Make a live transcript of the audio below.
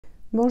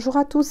Bonjour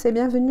à tous et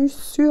bienvenue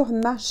sur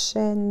ma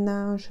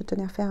chaîne. Je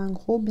tenais à faire un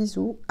gros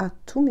bisou à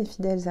tous mes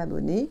fidèles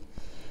abonnés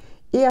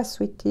et à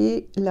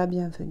souhaiter la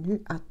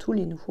bienvenue à tous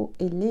les nouveaux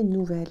et les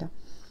nouvelles.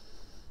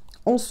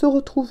 On se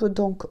retrouve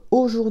donc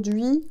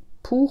aujourd'hui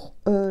pour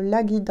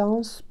la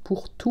guidance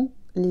pour tous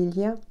les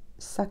liens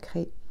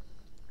sacrés.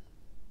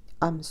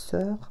 Âme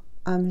sœur,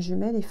 âme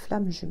jumelle et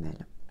flamme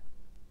jumelle.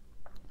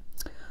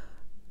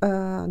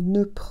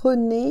 Ne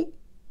prenez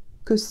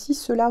que si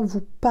cela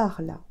vous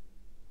parle.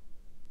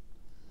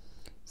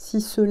 Si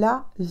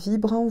cela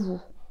vibre en vous.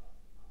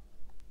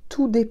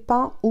 Tout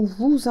dépend où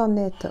vous en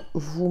êtes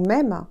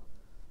vous-même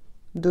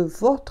de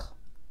votre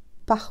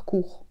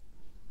parcours.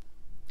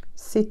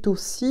 C'est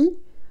aussi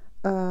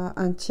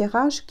un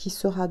tirage qui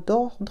sera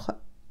d'ordre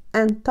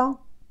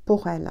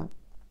intemporel.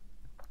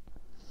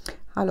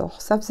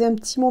 Alors, ça faisait un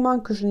petit moment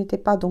que je n'étais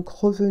pas donc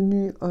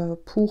revenue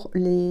pour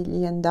les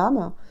liens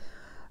d'âme.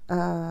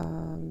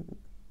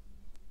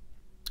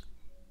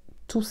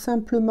 Tout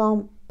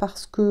simplement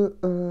parce que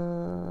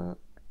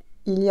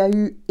il y a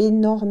eu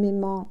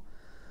énormément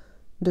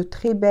de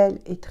très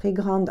belles et très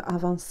grandes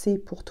avancées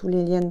pour tous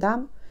les liens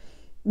d'âme,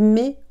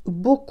 mais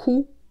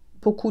beaucoup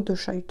de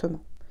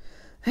chahutements,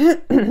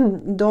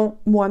 dont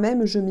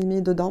moi-même je m'y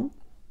mets dedans.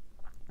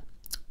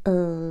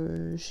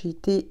 J'ai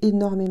été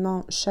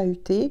énormément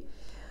chahutée,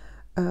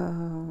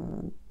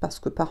 parce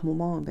que par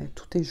moments,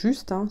 tout est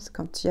juste, hein. C'est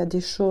quand il y a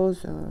des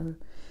choses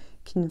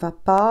qui ne vont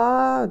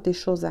pas, des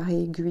choses à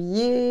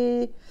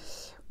réaiguiller,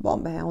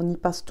 bon, on y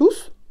passe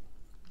tous.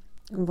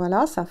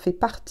 Voilà, ça fait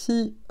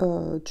partie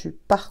du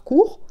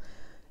parcours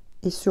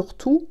et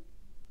surtout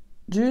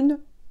d'une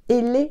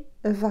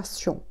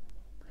élévation.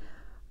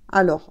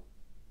 Alors,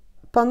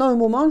 pendant un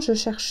moment, je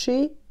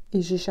cherchais,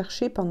 et j'ai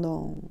cherché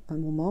pendant un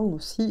moment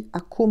aussi, à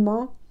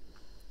comment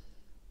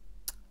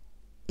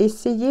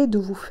essayer de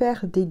vous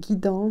faire des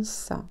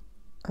guidances,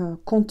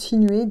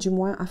 continuer du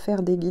moins à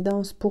faire des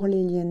guidances pour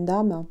les liens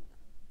d'âme,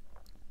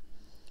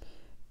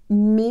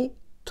 mais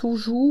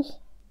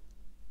toujours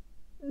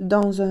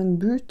dans un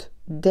but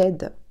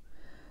d'aide.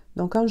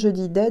 Donc quand je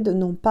dis d'aide,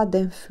 non pas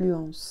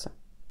d'influence.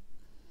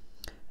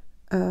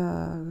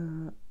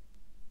 Quand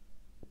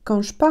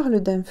je parle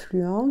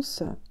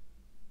d'influence,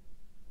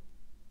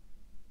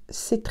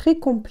 c'est très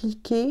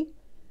compliqué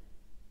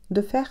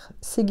de faire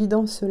ces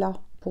guidances-là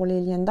pour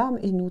les liens d'âme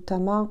et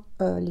notamment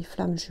les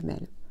flammes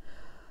jumelles.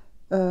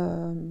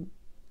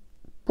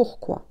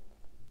 Pourquoi?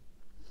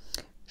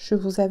 Je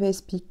vous avais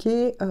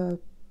expliqué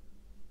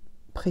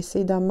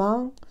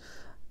précédemment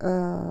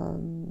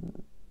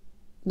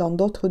dans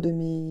d'autres de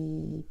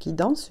mes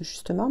guidances,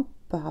 justement,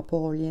 par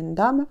rapport aux liens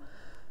d'âme,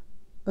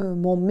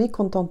 mon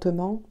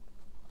mécontentement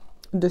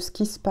de ce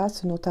qui se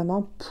passe,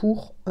 notamment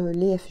pour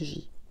les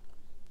FJ.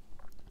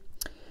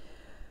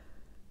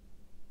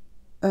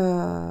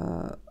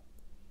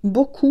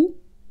 Beaucoup,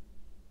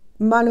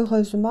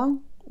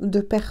 malheureusement,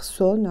 de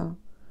personnes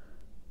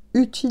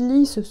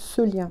utilisent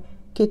ce lien,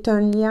 qui est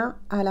un lien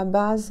à la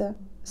base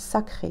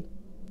sacré,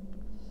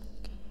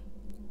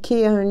 qui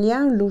est un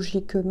lien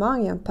logiquement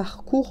et un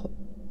parcours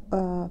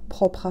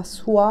propre à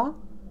soi,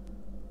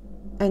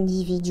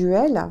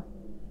 individuel,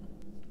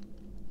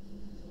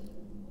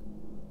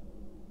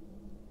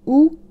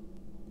 où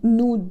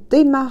nous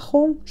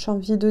démarrons, j'ai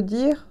envie de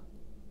dire,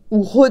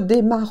 ou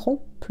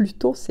redémarrons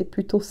plutôt, c'est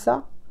plutôt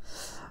ça,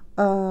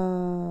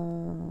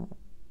 le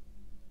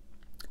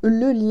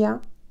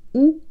lien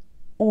où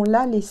on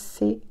l'a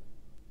laissé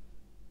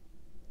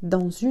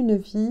dans une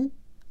vie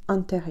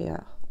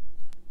antérieure.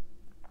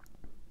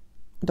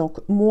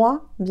 Donc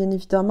moi, bien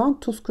évidemment,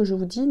 tout ce que je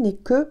vous dis n'est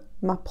que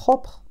ma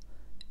propre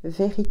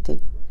vérité,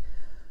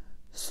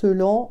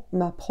 selon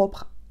ma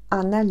propre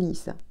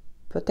analyse.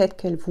 Peut-être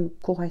qu'elle vous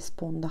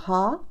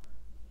correspondra,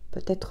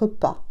 peut-être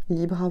pas,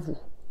 libre à vous.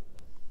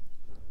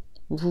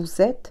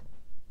 Vous êtes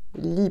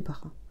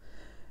libre.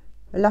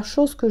 La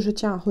chose que je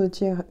tiens à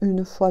redire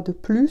une fois de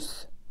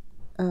plus,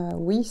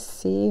 oui,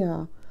 c'est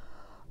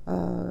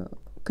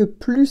que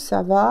plus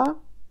ça va,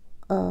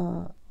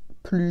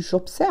 plus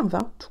j'observe,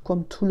 hein, tout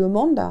comme tout le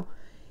monde,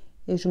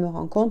 et je me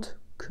rends compte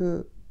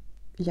qu'il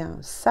y a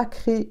un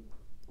sacré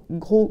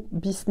gros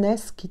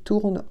business qui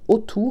tourne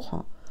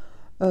autour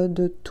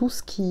de tout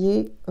ce qui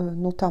est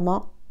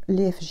notamment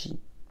les FJ.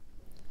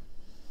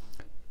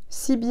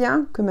 Si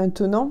bien que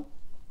maintenant,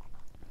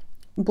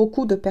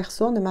 beaucoup de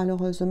personnes,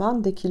 malheureusement,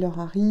 dès qu'il leur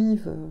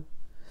arrive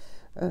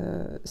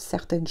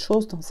certaines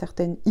choses dans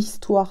certaines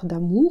histoires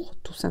d'amour,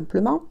 tout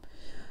simplement,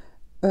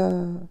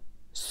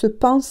 se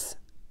pensent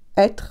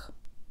être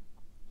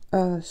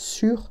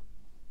sur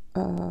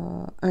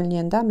un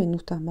lien d'âme et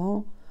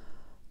notamment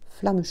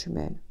flamme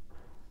jumelle.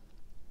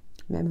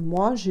 Même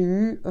moi, j'ai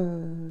eu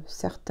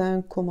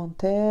certains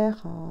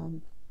commentaires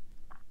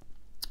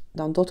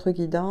dans d'autres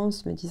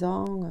guidances me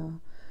disant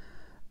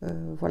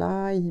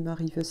voilà, il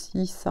m'arrive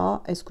ci,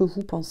 ça, est-ce que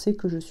vous pensez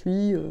que je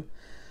suis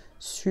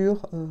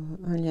sur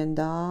un lien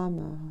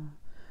d'âme,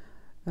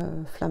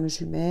 flamme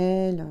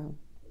jumelle?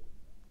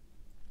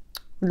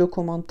 Le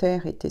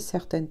commentaire était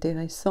certes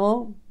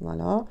intéressant,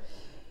 voilà,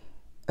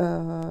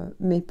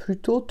 mais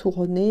plutôt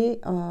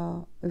tourné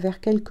vers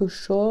quelque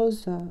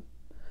chose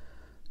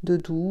de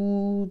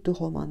doux, de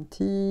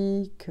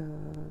romantique,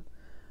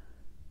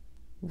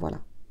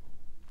 voilà.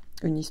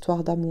 Une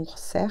histoire d'amour,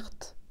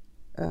 certes,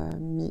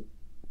 mais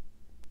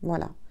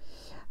voilà.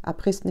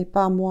 Après, ce n'est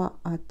pas à moi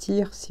à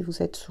dire si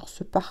vous êtes sur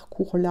ce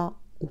parcours-là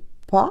ou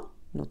pas,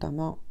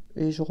 notamment,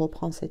 et je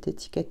reprends cette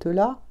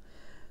étiquette-là,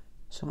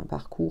 sur un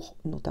parcours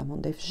notamment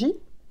d'FJ.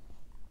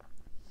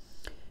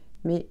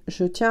 Mais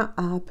je tiens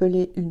à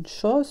rappeler une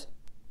chose,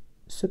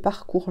 ce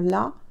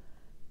parcours-là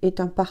est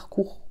un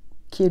parcours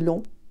qui est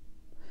long,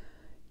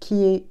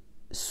 qui est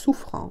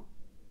souffrant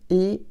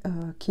et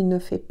qui ne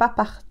fait pas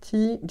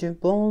partie du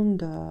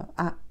monde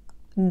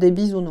des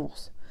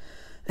bisounours.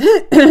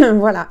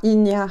 Voilà,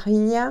 il n'y a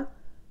rien,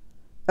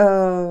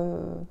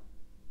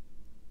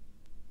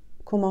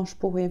 comment je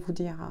pourrais vous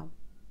dire,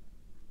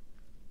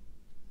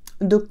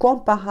 de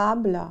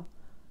comparable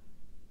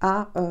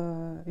à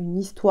une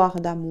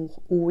histoire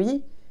d'amour.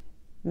 Oui,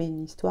 mais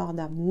une histoire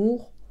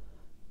d'amour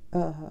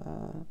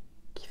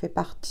qui fait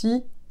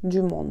partie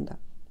du monde.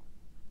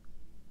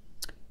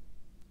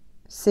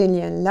 Ces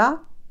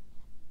liens-là,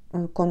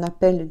 qu'on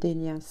appelle des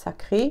liens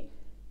sacrés,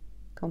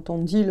 quand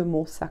on dit le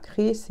mot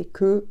sacré, c'est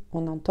que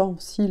on entend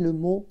aussi le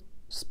mot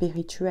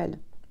spirituel.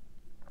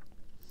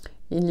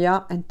 Il y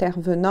a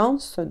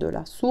intervenance de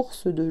la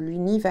source de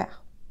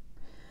l'univers.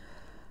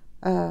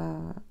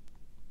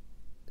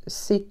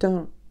 C'est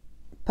un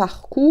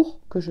parcours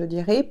que je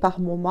dirais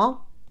par moments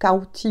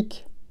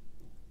chaotique,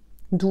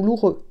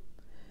 douloureux.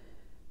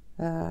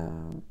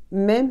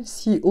 Même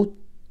si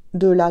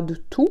au-delà de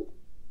tout,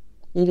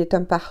 il est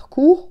un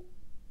parcours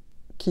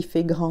qui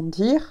fait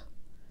grandir,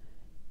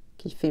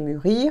 qui fait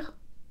mûrir,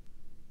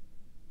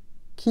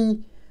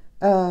 qui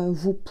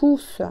vous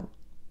pousse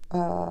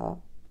à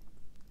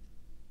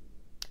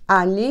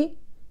aller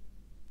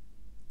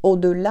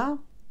au-delà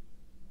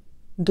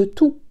de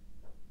tout.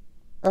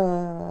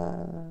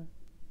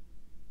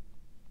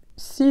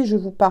 Si je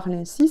vous parle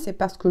ainsi, c'est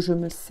parce que je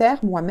me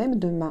sers moi-même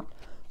de ma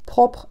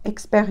propre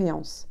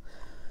expérience.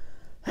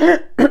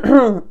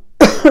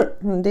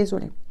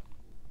 Désolée.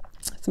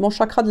 C'est mon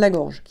chakra de la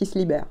gorge qui se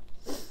libère,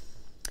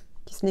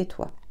 qui se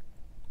nettoie.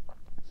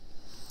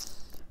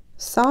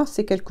 Ça,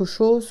 c'est quelque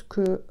chose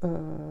que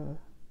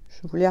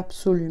je voulais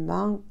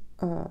absolument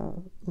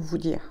vous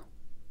dire.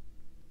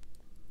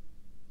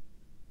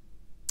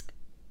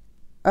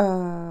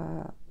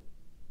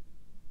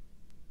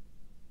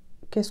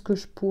 Qu'est-ce que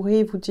je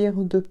pourrais vous dire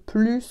de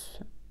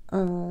plus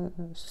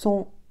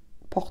sans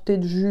porter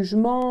de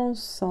jugement,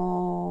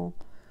 sans...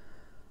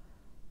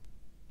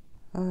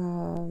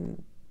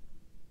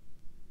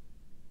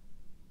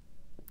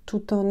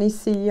 tout en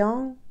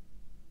essayant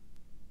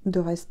de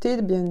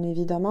rester bien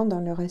évidemment dans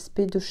le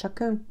respect de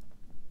chacun.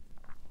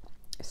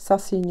 Ça,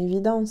 c'est une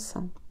évidence.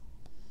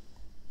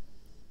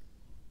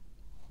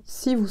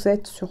 Si vous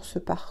êtes sur ce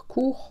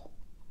parcours,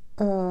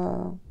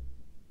 vous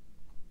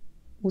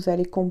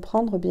allez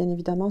comprendre bien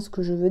évidemment ce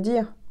que je veux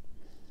dire.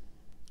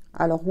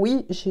 Alors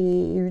oui,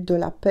 j'ai eu de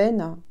la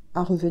peine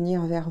à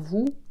revenir vers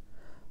vous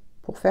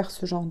pour faire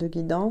ce genre de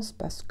guidance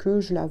parce que,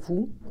 je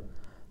l'avoue,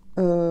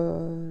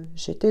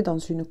 j'étais dans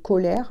une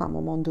colère à un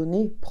moment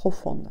donné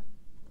profonde.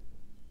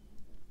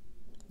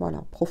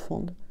 Voilà,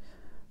 profonde.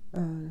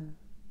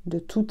 De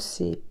toutes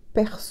ces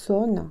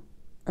personnes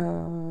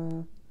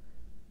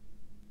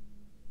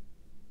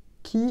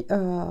qui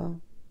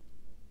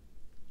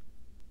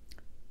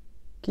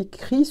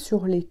crient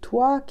sur les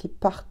toits, qui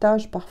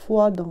partagent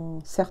parfois dans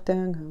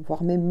certains,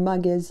 voire même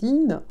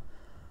magazines,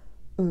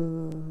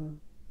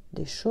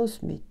 des choses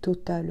mais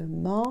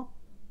totalement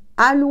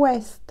à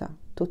l'ouest,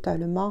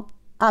 totalement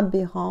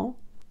aberrant,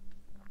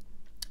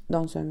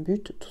 dans un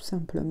but tout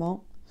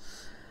simplement,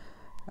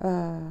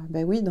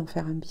 ben oui, d'en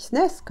faire un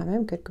business quand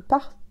même quelque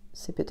part,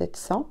 c'est peut-être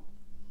ça.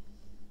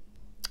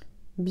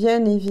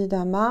 Bien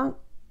évidemment,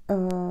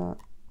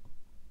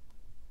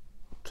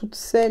 toutes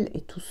celles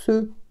et tous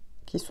ceux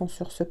qui sont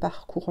sur ce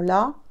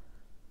parcours-là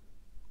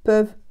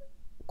peuvent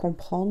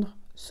comprendre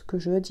ce que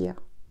je veux dire.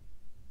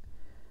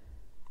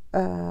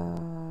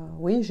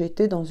 Oui,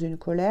 j'étais dans une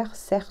colère,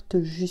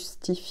 certes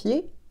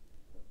justifiée,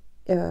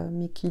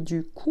 mais qui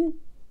du coup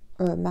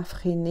m'a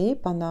freinée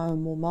pendant un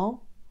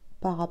moment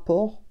par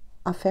rapport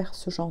à faire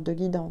ce genre de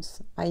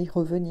guidance, à y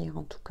revenir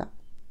en tout cas.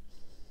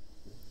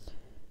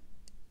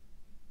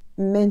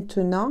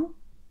 Maintenant,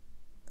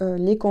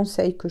 les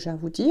conseils que j'ai à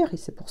vous dire, et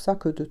c'est pour ça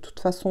que de toute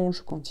façon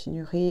je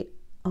continuerai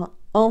à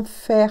en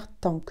faire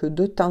tant que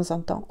de temps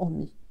en temps on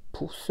m'y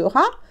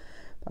poussera,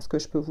 parce que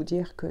je peux vous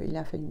dire qu'il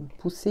a fallu me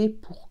pousser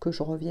pour que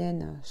je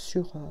revienne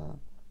sur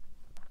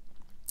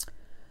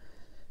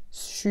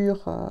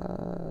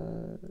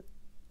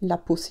la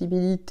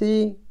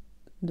possibilité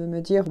de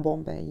me dire, bon,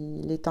 ben,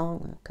 il est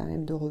temps quand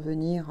même de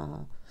revenir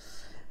à,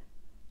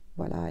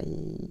 voilà,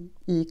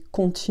 et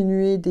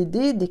continuer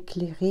d'aider,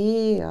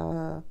 d'éclairer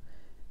ben,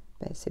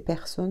 ces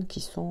personnes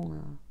qui sont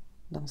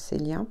dans ces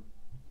liens.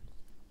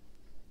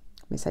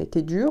 Mais ça a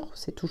été dur,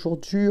 c'est toujours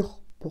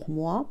dur pour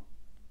moi.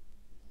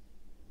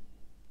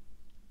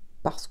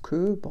 parce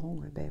que, bon,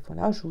 ben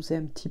voilà, je vous ai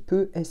un petit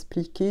peu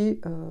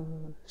expliqué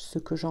ce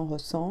que j'en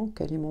ressens,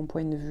 quel est mon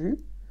point de vue.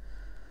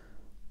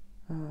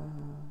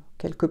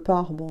 Quelque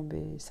part, bon,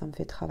 ben, ça me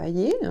fait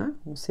travailler, hein.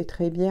 On sait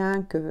très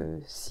bien que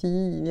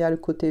s'il y a le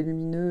côté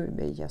lumineux,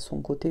 ben, il y a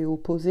son côté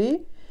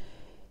opposé.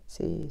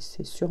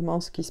 C'est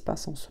sûrement ce qui se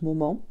passe en ce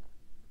moment.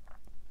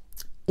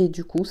 Et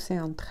du coup, c'est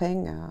en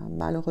train,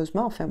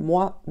 malheureusement, enfin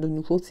moi, de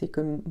nouveau, c'est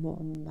que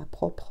ma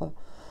propre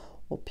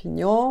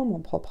opinion, mon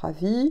propre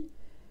avis.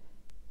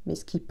 Mais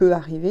ce qui peut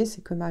arriver,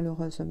 c'est que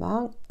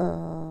malheureusement,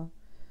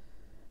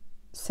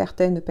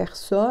 certaines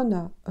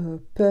personnes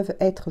peuvent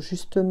être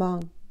justement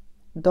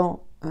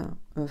dans un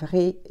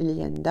vrai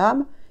lien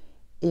d'âme,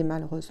 et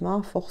malheureusement,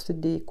 à force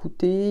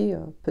d'écouter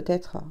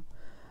peut-être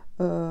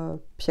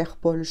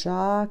Pierre-Paul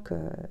Jacques,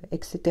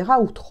 etc.,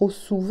 ou trop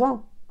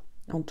souvent,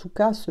 en tout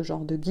cas, ce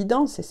genre de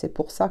guidance, et c'est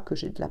pour ça que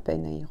j'ai de la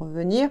peine à y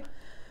revenir,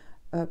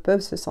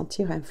 peuvent se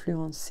sentir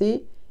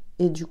influencés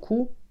et du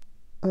coup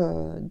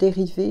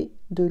dériver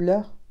de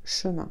leur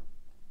chemin.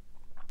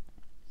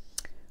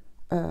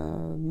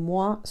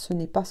 Moi, ce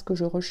n'est pas ce que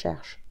je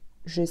recherche.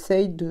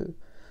 J'essaye de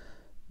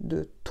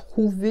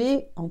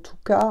trouver, en tout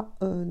cas,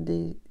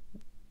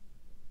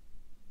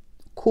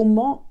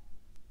 comment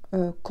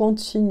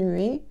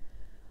continuer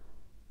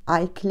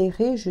à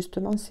éclairer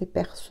justement ces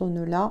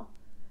personnes-là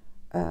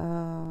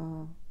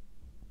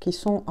qui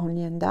sont en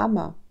lien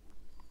d'âme,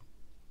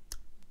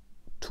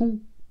 tout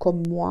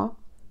comme moi,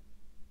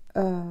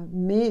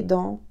 mais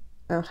dans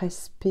un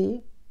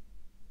respect,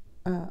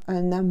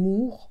 un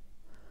amour,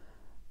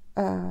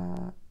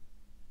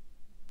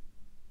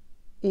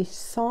 et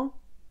sans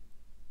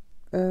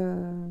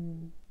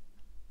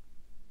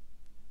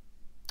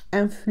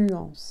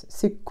influence.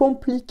 C'est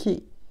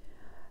compliqué,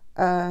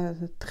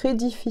 très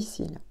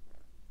difficile.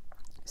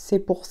 C'est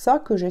pour ça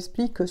que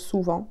j'explique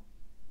souvent,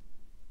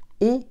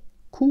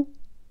 écoutez-vous,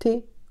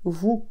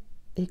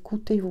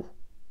 écoutez-vous.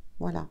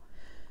 Voilà.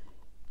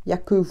 Il n'y a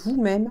que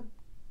vous-même,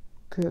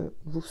 que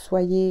vous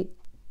soyez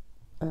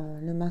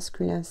le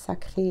masculin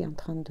sacré en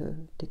train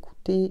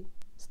d'écouter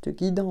cette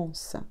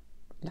guidance,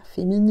 la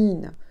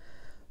féminine.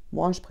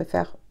 Moi, je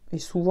préfère, et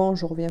souvent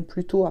je reviens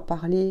plutôt à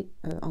parler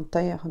en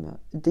termes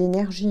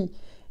d'énergie,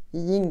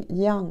 yin,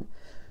 yang.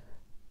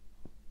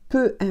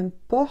 Peu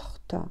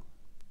importe,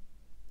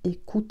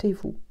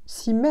 écoutez-vous.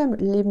 Si même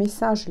les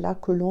messages là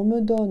que l'on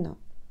me donne,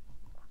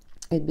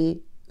 eh bien,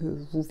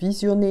 vous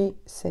visionnez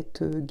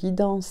cette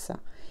guidance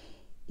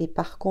et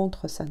par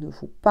contre ça ne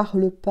vous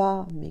parle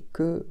pas, mais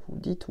que vous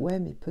dites ouais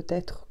mais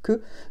peut-être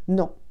que,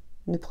 non,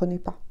 ne prenez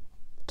pas.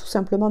 Tout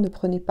simplement ne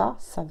prenez pas,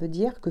 ça veut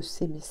dire que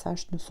ces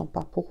messages ne sont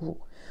pas pour vous.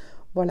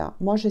 Voilà,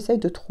 moi j'essaye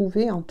de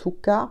trouver en tout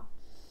cas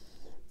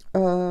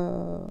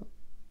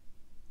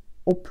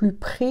au plus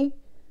près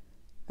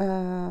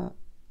à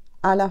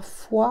la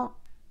fois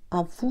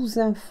à vous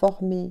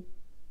informer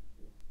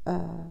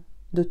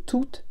de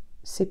toutes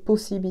ces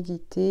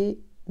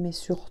possibilités, mais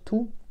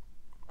surtout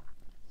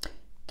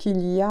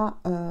qu'il y a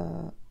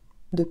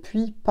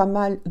depuis pas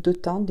mal de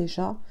temps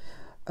déjà,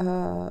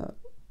 je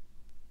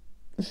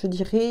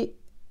dirais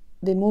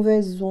des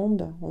mauvaises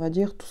ondes, on va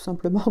dire tout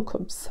simplement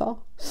comme ça,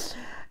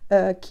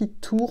 qui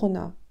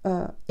tournent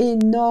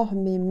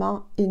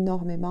énormément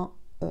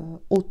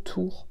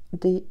autour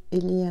des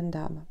liens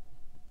d'âme.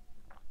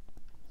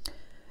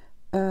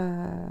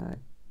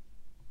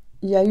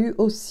 Il y a eu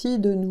aussi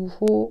de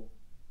nouveau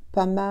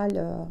pas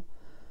mal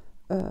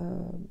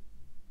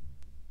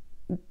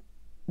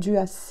dû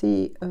à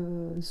ces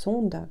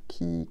ondes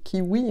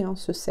qui oui, hein,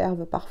 se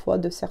servent parfois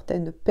de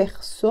certaines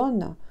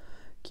personnes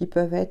qui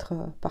peuvent être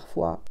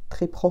parfois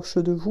très proches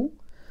de vous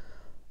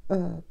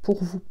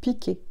pour vous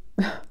piquer.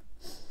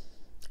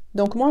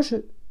 Donc moi,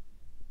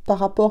 par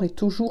rapport, et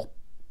toujours,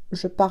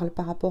 je parle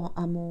par rapport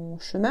à mon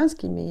chemin, ce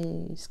qui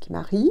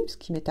m'arrive, ce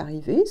qui m'est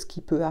arrivé, ce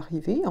qui peut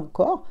arriver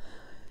encore,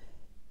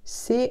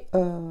 c'est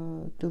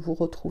de vous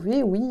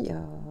retrouver, oui,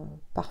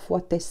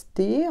 parfois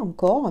tester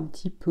encore un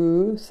petit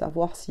peu,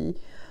 savoir si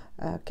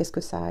qu'est-ce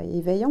que ça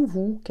éveille en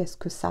vous, qu'est-ce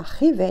que ça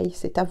réveille.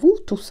 C'est à vous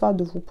tout ça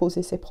de vous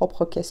poser ces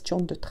propres questions,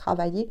 de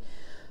travailler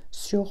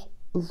sur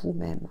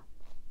vous-même.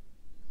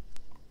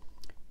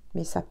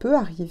 Mais ça peut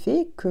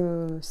arriver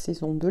que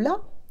ces ondes-là,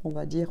 on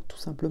va dire tout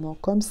simplement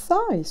comme ça,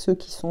 et ceux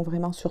qui sont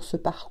vraiment sur ce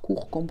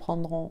parcours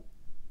comprendront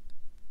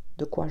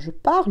de quoi je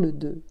parle,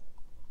 de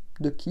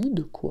qui,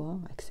 de quoi,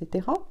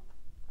 etc.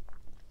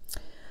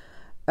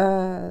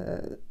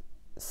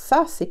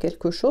 Ça, c'est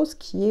quelque chose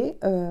qui est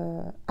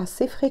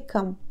assez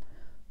fréquent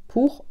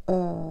pour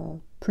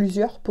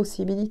plusieurs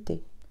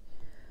possibilités.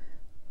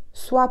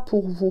 Soit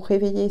pour vous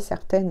réveiller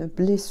certaines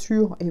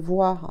blessures et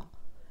voir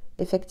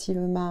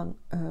effectivement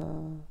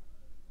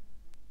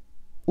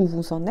où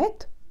vous en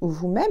êtes,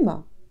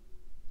 vous-même,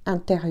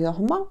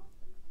 intérieurement.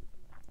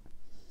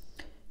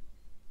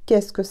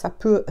 Qu'est-ce que ça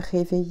peut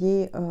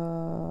réveiller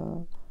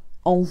en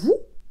vous?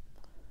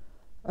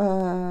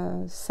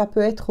 Ça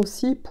peut être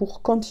aussi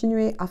pour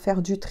continuer à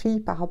faire du tri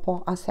par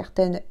rapport à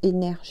certaines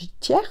énergies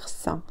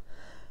tierces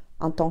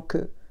en tant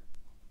que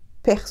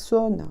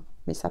personne,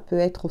 mais ça peut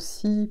être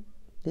aussi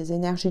Les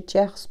énergies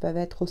tierces peuvent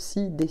être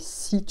aussi des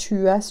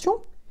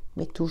situations,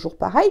 mais toujours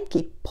pareil, qui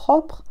est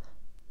propre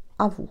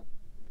à vous.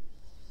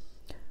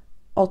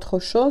 Autre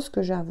chose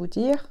que j'ai à vous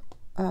dire,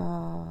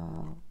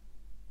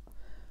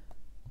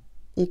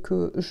 et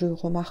que je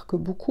remarque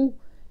beaucoup,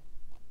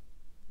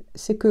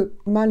 c'est que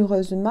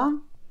malheureusement,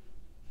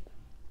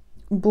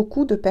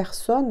 beaucoup de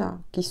personnes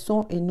qui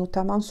sont, et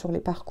notamment sur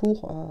les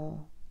parcours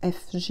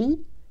FJ,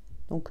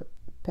 donc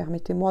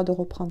permettez-moi de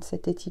reprendre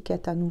cette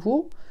étiquette à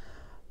nouveau,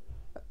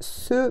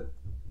 se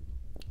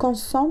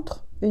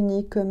concentrent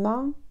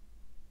uniquement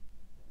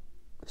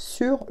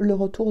sur le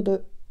retour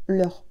de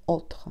leur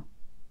autre.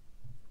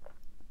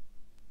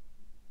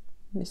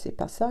 Mais c'est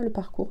pas ça le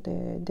parcours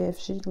des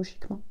FJ,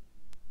 logiquement.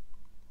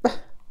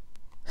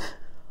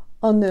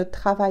 On ne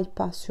travaille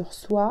pas sur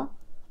soi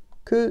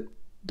que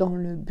dans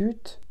le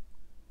but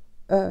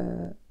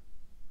de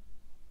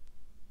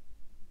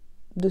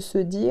se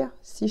dire,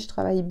 si je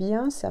travaille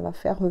bien, ça va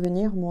faire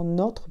revenir mon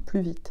autre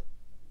plus vite.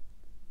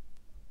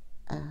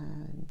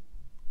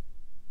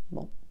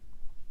 Bon,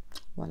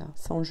 voilà,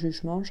 sans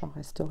jugement, j'en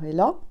resterai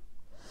là.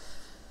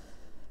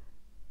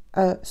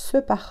 Ce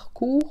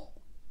parcours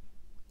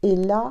est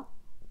là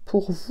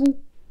pour vous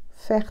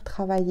faire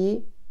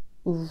travailler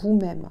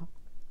vous-même,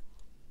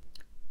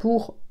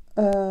 pour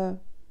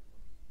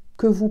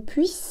que vous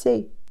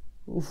puissiez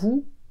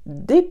vous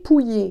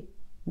dépouiller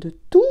de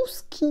tout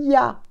ce qu'il y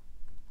a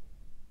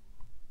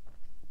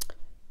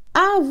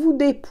à vous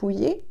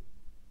dépouiller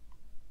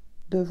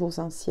de vos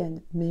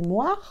anciennes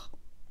mémoires,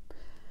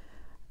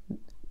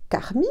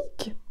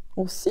 karmiques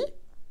aussi.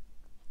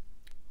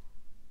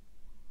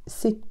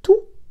 C'est tout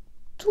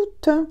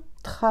un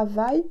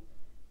travail,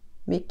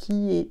 mais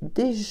qui est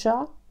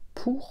déjà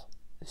pour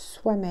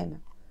soi-même,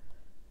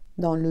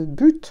 dans le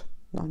but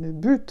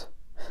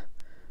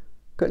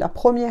que la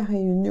première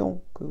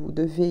réunion que vous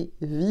devez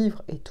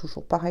vivre, est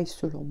toujours pareil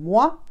selon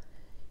moi,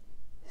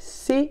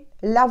 c'est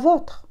la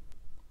vôtre,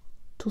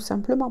 tout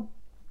simplement.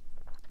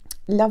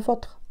 La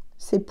vôtre,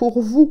 c'est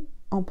pour vous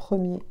en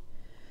premier.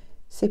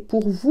 C'est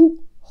pour vous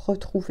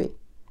retrouver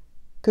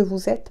que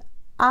vous êtes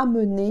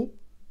amené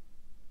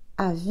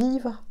à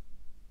vivre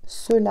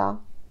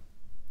cela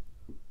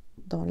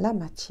dans la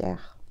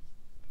matière.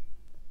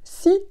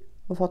 Si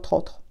votre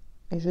autre,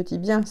 et je dis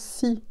bien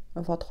si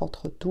votre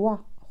autre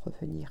doit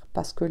revenir,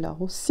 parce que là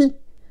aussi,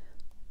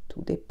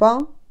 tout dépend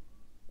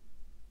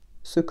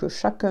ce que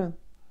chacun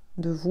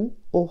de vous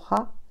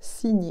aura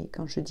signé.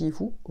 Quand je dis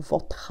vous,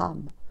 votre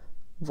âme,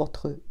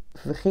 votre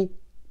vrai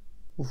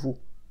vous.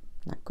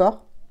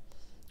 D'accord?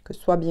 Que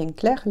ce soit bien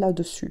clair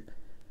là-dessus.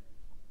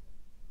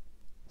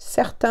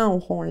 Certains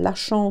auront la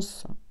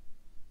chance,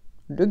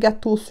 le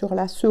gâteau sur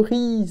la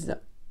cerise,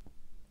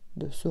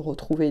 de se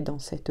retrouver dans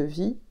cette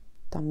vie,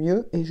 tant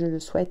mieux, et je le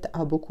souhaite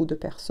à beaucoup de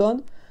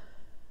personnes,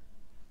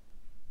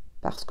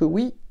 parce que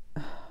oui,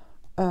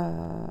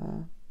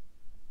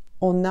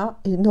 on a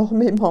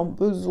énormément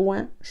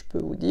besoin, je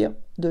peux vous dire,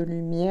 de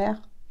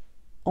lumière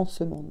en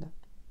ce monde.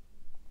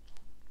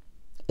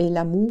 Et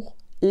l'amour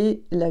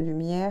est la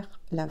lumière,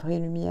 la vraie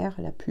lumière,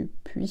 la plus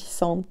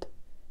puissante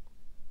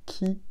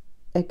qui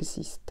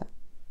existe.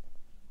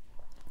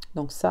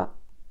 Donc ça,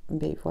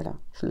 ben voilà,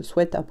 je le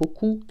souhaite à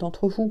beaucoup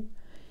d'entre vous.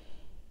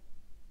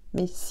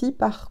 Mais si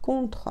par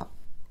contre,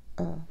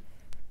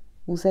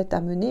 vous êtes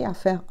amené à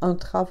faire un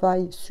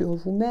travail sur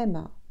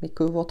vous-même, mais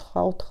que votre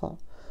autre,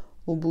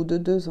 au bout de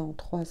 2 ans,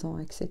 3 ans,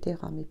 etc.,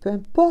 mais peu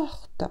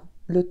importe,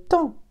 le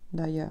temps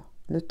d'ailleurs,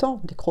 le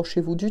temps,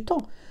 décrochez-vous du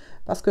temps.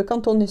 Parce que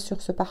quand on est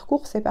sur ce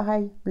parcours, c'est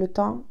pareil, le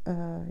temps,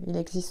 il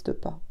n'existe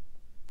pas.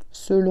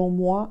 Selon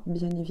moi,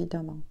 bien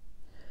évidemment.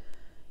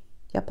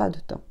 Il n'y a pas de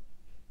temps.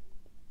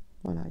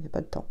 Voilà, il n'y a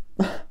pas de temps.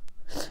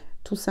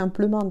 Tout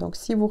simplement, donc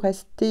si vous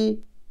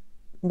restez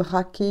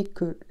braqué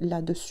que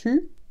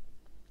là-dessus,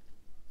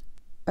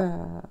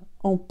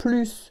 en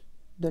plus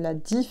de la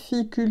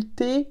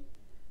difficulté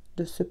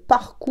de ce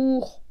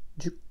parcours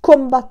du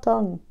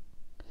combattant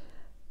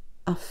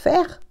à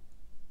faire,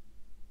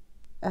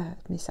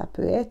 mais ça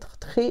peut être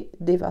très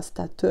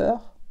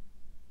dévastateur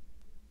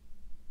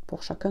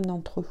pour chacun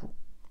d'entre vous.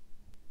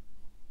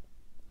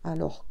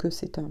 Alors que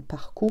c'est un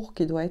parcours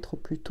qui doit être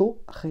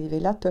plutôt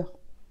révélateur.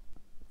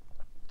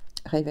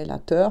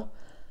 Révélateur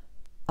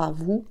à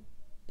vous,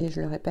 et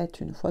je le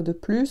répète une fois de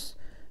plus,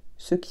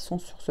 ceux qui sont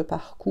sur ce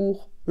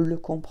parcours le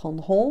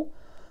comprendront,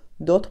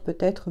 d'autres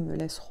peut-être me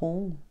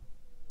laisseront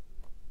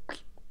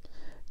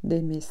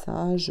des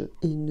messages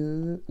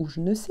haineux ou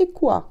je ne sais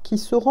quoi, qui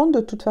seront de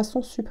toute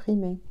façon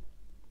supprimés.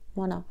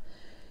 Voilà.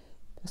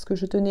 Parce que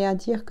je tenais à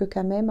dire que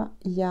quand même,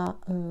 il y a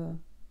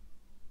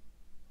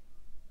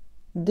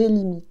des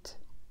limites.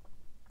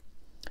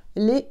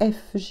 Les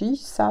FJ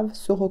savent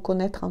se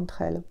reconnaître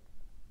entre elles.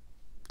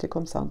 C'est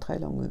comme ça entre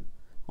elles,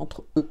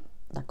 entre eux,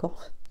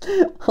 d'accord?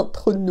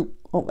 Entre nous,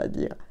 on va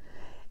dire.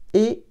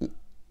 Et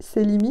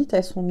ces limites,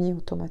 elles sont mises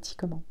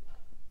automatiquement.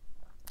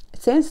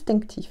 C'est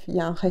instinctif, il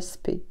y a un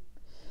respect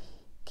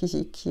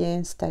qui est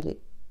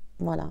installé,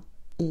 voilà,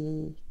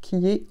 et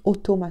qui est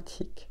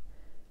automatique.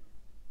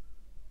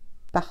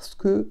 Parce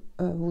que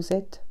vous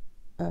êtes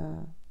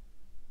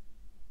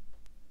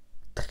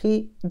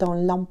très dans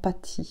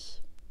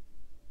l'empathie,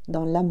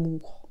 dans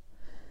l'amour,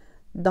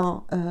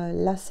 dans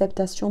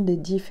l'acceptation des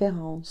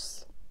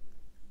différences.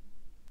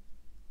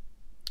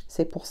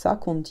 C'est pour ça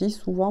qu'on dit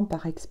souvent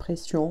par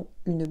expression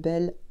une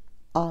belle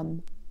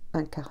âme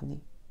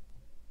incarnée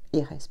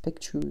et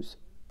respectueuse,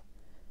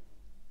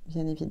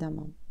 bien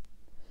évidemment.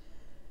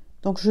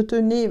 Donc je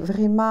tenais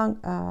vraiment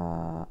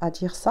à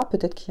dire ça.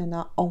 Peut-être qu'il y en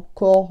a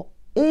encore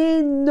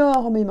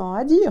énormément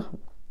à dire.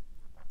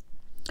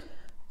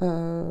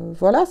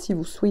 Voilà, si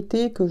vous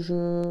souhaitez que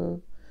je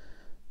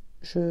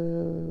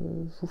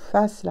vous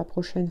fasse la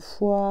prochaine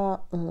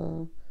fois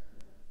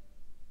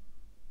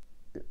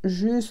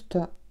juste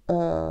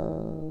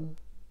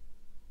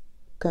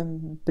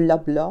comme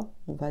blabla,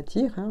 on va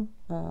dire, hein,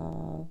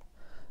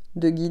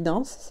 de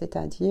guidance,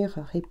 c'est-à-dire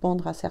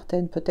répondre à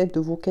certaines peut-être de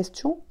vos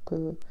questions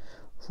que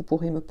vous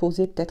pourrez me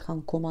poser peut-être en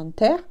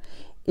commentaire.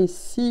 Et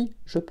si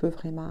je peux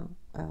vraiment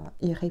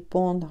y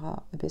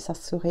répondre, eh bien, ça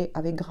serait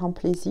avec grand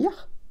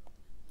plaisir.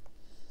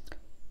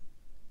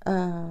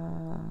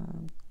 On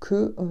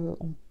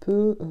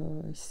peut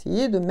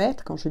essayer de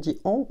mettre, quand je dis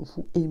on,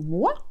 vous et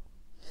moi,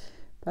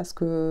 parce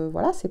que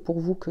voilà, c'est pour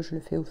vous que je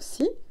le fais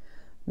aussi,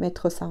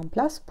 mettre ça en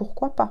place,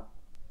 pourquoi pas.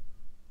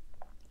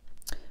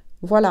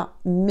 Voilà,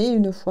 mais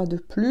une fois de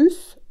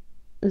plus,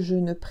 je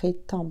ne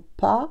prétends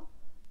pas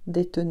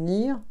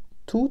détenir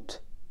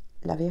toute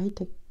la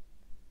vérité.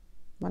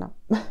 Voilà.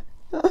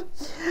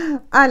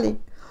 Allez,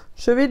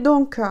 je vais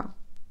donc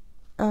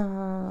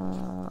quand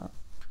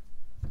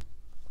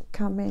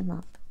même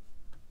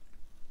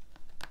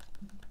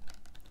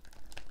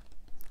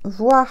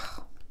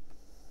voir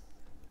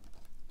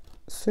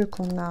ce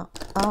qu'on a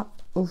à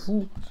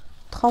vous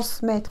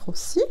transmettre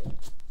aussi,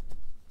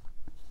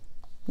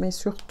 mais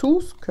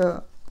surtout ce que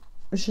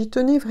j'y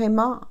tenais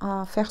vraiment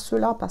à faire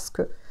cela parce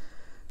que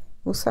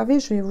vous savez,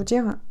 je vais vous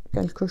dire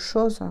quelque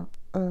chose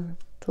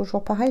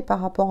toujours pareil par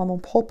rapport à mon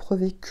propre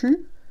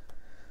vécu,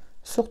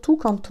 surtout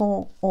quand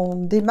on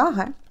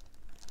démarre,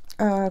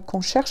 hein, qu'on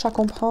cherche à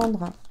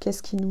comprendre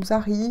qu'est-ce qui nous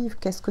arrive,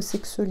 qu'est-ce que c'est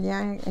que ce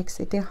lien,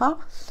 etc.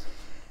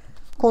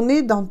 Qu'on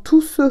est dans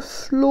tout ce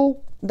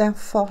flot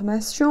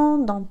d'informations,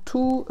 dans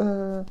tout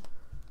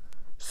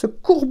ce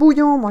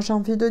courbouillon, moi j'ai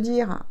envie de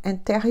dire,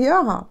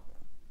 intérieur,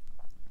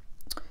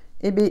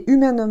 et bien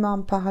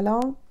humainement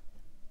parlant,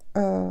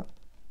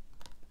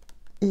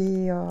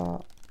 il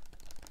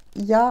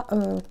y a,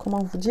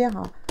 comment vous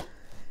dire,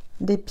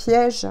 des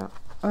pièges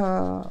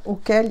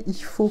auxquels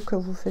il faut que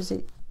vous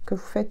faites,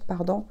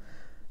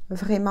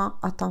 vraiment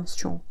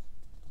attention.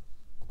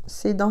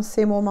 C'est dans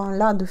ces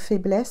moments-là de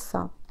faiblesse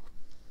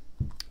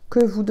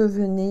que vous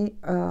devenez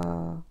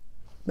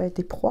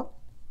des proies.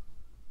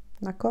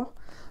 D'accord?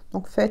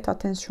 Donc faites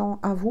attention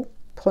à vous.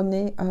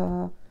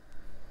 Prenez-vous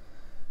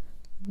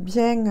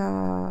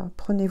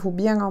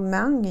bien en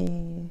main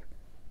et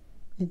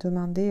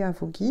demandez à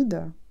vos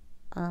guides,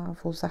 à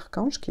vos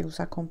archanges qui vous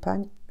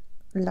accompagnent.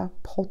 La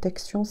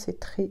protection,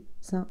 c'est très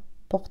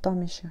important,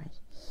 mes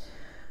chéris.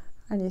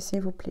 Allez,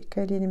 s'il vous plaît,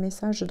 quel est le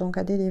message donc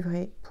à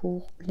délivrer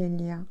pour les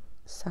liens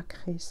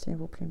sacrés, s'il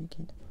vous plaît, mes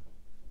guides?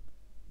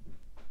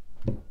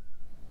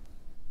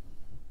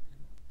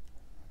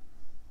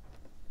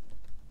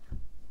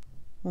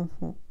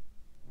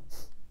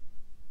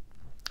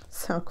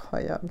 C'est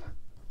incroyable.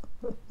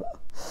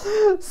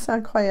 C'est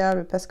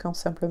incroyable parce qu'en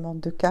simplement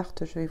 2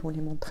 cartes, je vais vous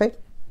les montrer.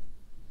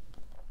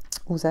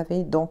 Vous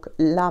avez donc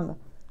l'âme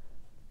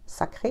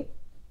sacrée.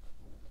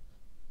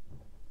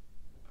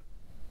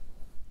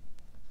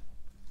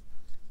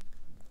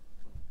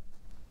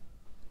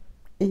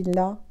 Et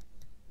la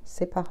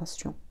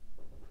séparation.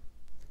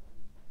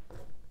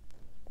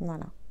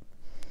 Voilà.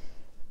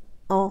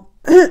 En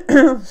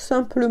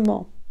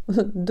simplement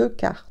 2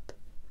 cartes.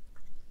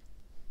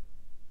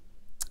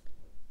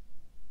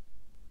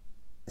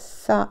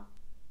 Ça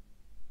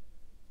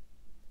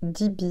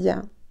dit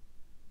bien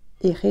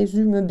et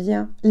résume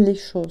bien les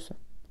choses.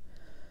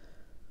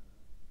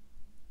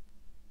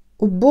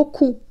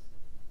 Beaucoup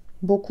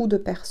de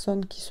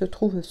personnes qui se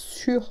trouvent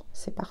sur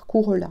ces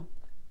parcours-là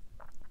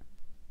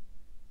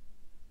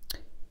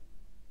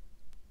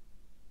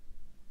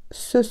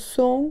ce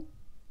sont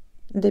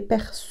des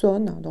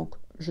personnes, donc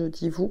je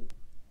dis vous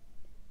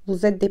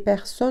êtes des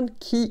personnes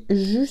qui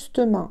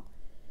justement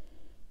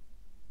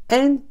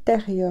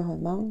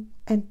intérieurement,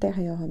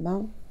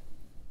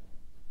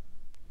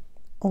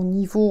 au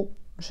niveau,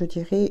 je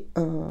dirais,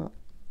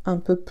 un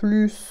peu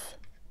plus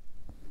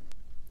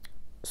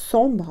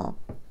sombre,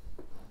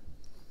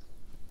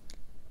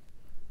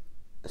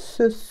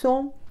 ce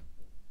sont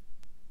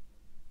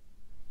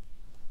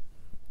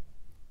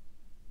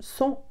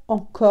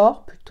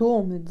encore, plutôt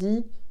on me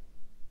dit,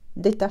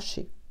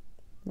 détachés.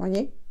 Vous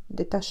voyez,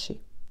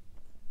 détachés.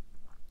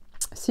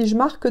 Si je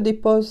marque des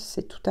pauses,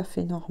 c'est tout à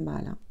fait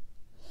normal. Hein.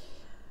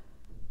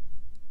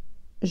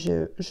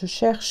 Je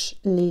cherche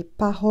les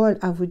paroles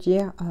à vous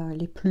dire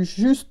les plus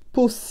justes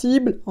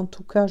possibles, en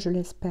tout cas je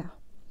l'espère.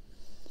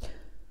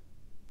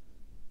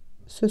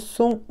 Se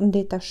sont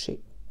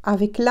détachés.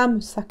 Avec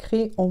l'âme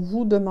sacrée, on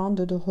vous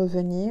demande de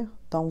revenir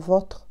dans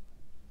votre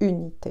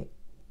unité.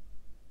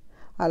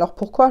 Alors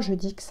pourquoi je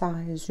dis que ça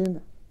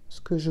résume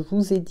ce que je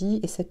vous ai dit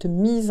et cette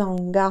mise en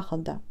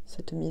garde,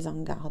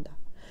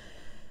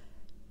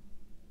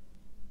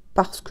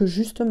 parce que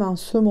justement en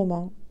ce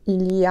moment,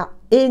 il y a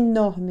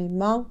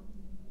énormément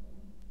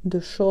de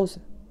choses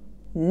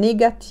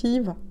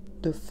négatives,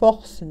 de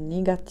forces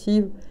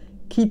négatives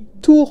qui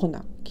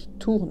tournent,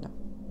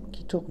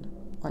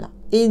 voilà,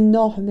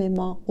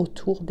 énormément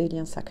autour des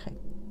liens sacrés.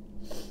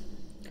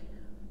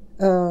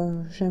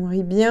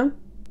 J'aimerais bien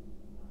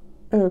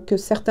que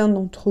certains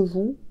d'entre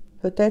vous,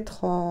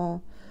 peut-être,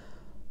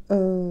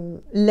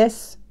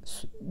 laissent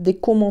des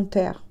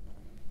commentaires.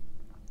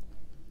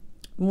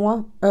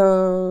 Moi,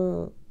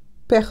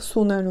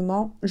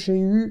 personnellement, j'ai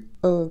eu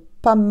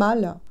pas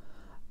mal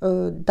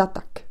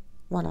d'attaques.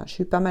 Voilà,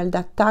 j'ai eu pas mal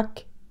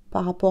d'attaques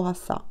par rapport à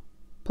ça.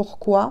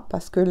 Pourquoi?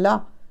 Parce que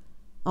là,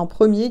 en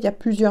premier, il y a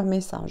plusieurs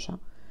messages.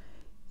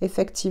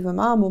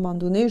 Effectivement, à un moment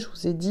donné, je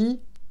vous ai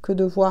dit que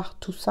de voir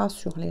tout ça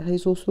sur les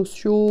réseaux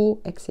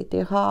sociaux,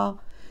 etc.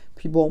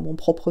 Puis bon, mon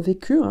propre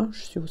vécu, hein,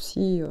 je suis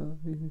aussi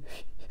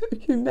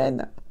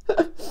humaine.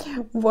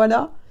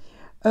 Voilà.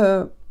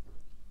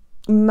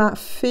 M'a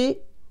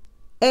fait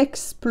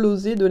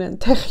exploser de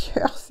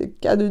l'intérieur, c'est le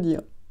cas de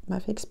dire. M'a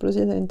fait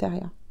exploser de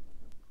l'intérieur.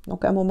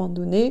 Donc à un moment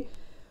donné,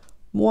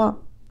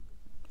 moi,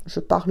 je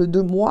parle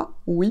de moi,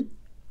 oui,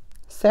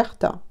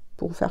 certes,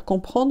 pour vous faire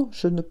comprendre,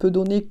 je ne peux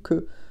donner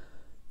que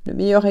le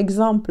meilleur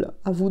exemple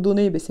à vous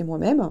donner, c'est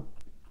moi-même.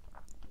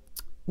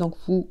 Donc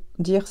vous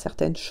dire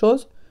certaines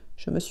choses,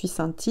 je me suis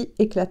sentie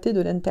éclatée de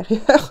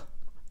l'intérieur.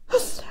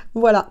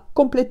 Voilà,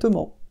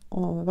 complètement.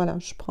 Voilà,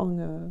 je prends,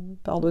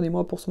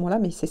 pardonnez-moi pour ce mot-là,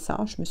 mais c'est ça,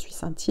 je me suis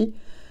sentie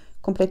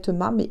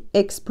complètement, mais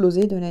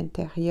explosée de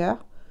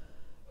l'intérieur.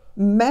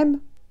 Même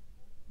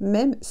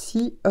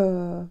si,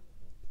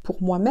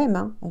 pour moi-même,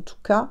 hein, en tout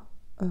cas,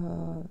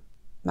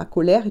 ma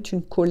colère est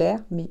une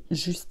colère, mais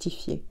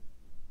justifiée.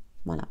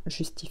 Voilà,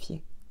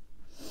 justifiée.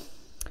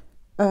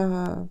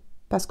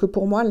 Parce que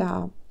pour moi,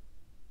 la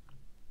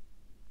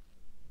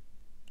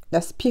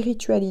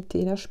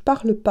spiritualité, là je ne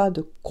parle pas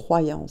de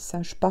croyance,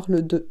 hein, je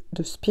parle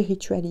de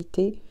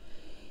spiritualité,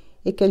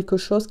 est quelque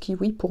chose qui,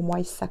 oui, pour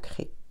moi est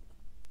sacré.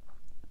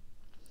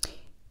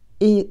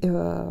 Et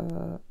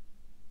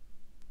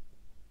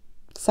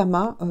ça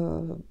m'a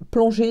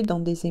plongée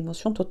dans des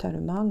émotions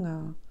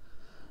totalement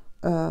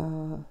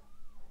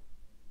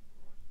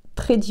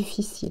très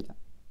difficiles.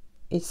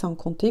 Et sans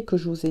compter que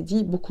je vous ai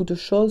dit, beaucoup de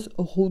choses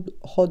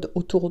rôdent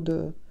autour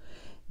des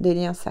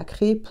liens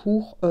sacrés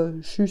pour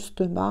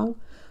justement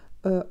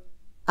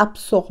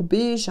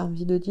absorber, j'ai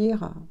envie de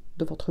dire,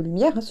 de votre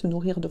lumière, hein, se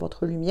nourrir de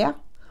votre lumière,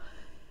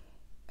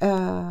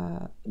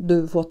 de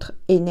votre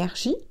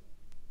énergie,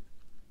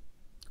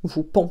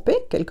 vous pomper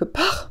quelque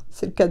part,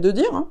 c'est le cas de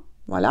dire, hein,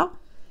 voilà,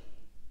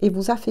 et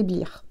vous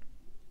affaiblir.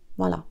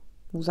 Voilà,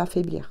 vous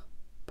affaiblir.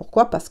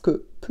 Pourquoi? Parce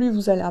que plus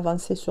vous allez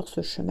avancer sur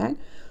ce chemin,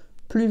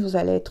 plus vous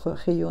allez être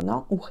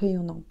rayonnant ou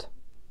rayonnante.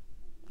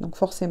 Donc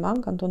forcément,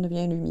 quand on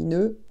devient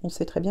lumineux, on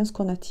sait très bien ce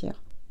qu'on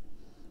attire.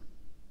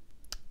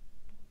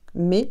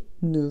 Mais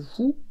ne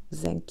vous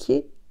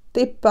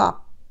inquiétez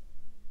pas.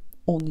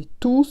 On est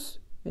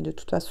tous, et de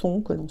toute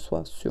façon, que l'on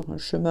soit sur un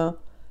chemin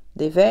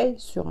d'éveil,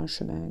 sur un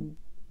chemin...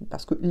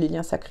 Parce que les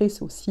liens sacrés,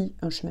 c'est aussi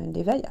un chemin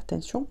d'éveil,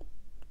 attention.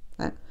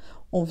 Hein.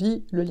 On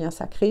vit le lien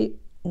sacré,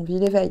 on vit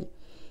l'éveil.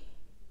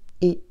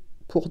 Et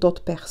pour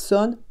d'autres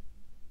personnes,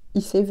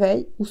 ils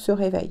s'éveillent ou se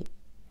réveillent.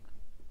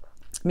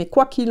 Mais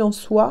quoi qu'il en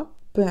soit,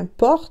 peu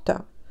importe,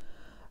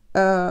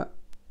 ce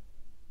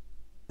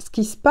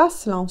qui se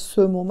passe là en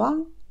ce moment,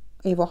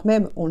 et voire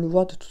même, on le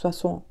voit de toute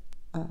façon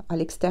à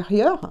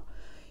l'extérieur,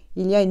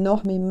 il y a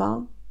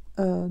énormément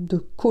de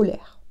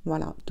colère,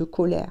 voilà, de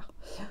colère,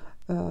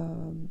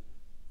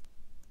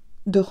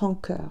 de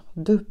rancœur,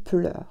 de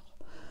pleurs,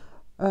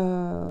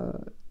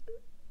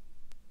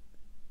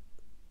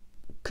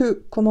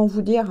 que, comment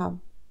vous dire,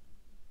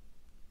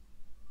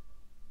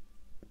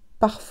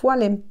 parfois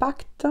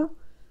l'impact,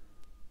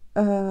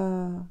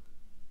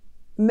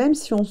 même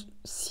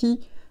si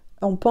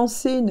on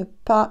pensait ne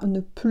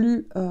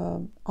plus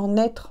en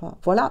être,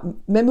 voilà,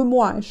 même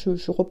moi, hein,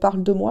 je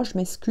reparle de moi, je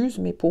m'excuse,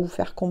 mais pour vous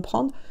faire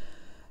comprendre,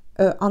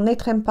 en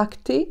être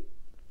impacté,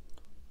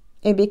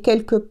 et bien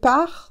quelque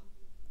part,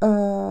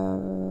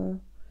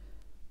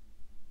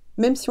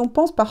 même si on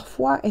pense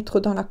parfois être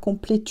dans la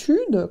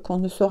complétude, qu'on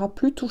ne sera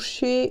plus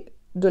touché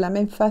de la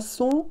même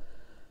façon,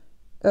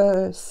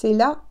 c'est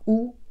là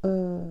où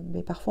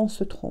mais parfois on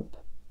se trompe.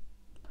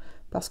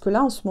 Parce que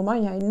là, en ce moment,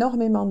 il y a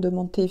énormément de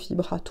montées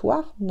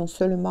vibratoires, non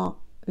seulement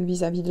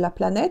vis-à-vis de la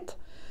planète.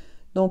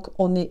 Donc,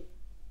 on est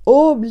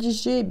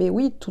obligé, ben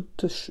oui, tout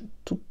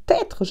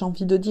être, j'ai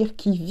envie de dire,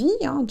 qui vit,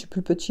 hein, du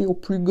plus petit au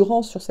plus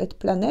grand sur cette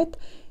planète,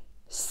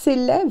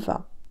 s'élève,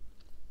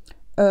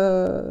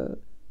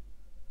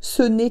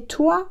 se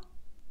nettoie,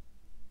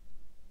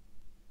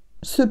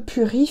 se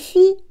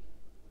purifie.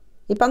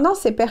 Et pendant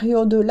ces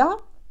périodes-là,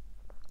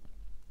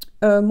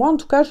 moi, en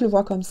tout cas, je le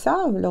vois comme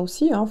ça. Là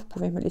aussi, hein, vous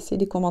pouvez me laisser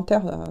des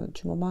commentaires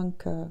du moment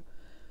que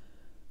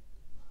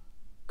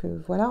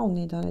voilà, on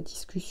est dans la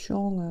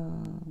discussion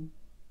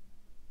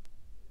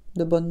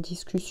de bonnes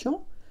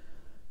discussions.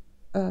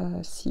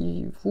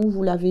 Si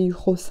vous l'avez eu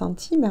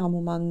ressenti, mais à un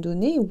moment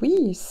donné,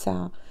 oui,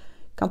 ça,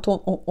 quand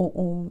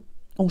on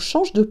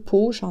change de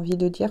peau, j'ai envie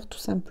de dire tout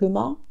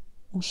simplement,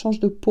 on change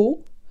de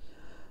peau,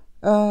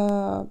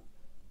 on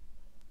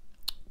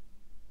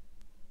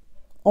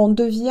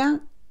devient,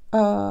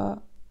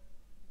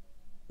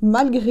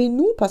 malgré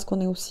nous, parce qu'on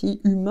est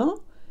aussi humain,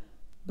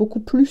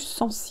 beaucoup plus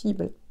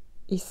sensible.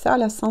 Et ça,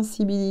 la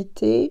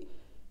sensibilité,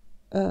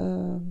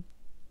 elle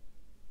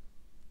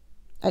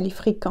est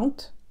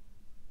fréquente.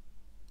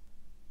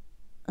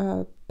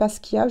 Parce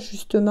qu'il y a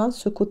justement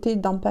ce côté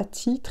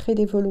d'empathie très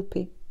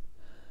développé.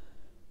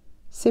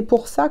 C'est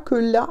pour ça que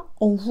là,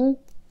 on vous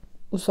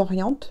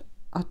oriente,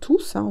 à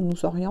tous, hein, on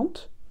nous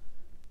oriente,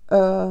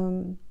 à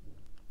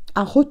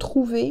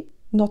retrouver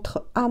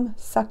notre âme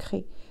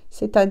sacrée,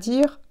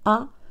 c'est-à-dire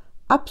à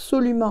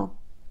absolument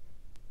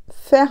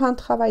faire un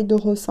travail de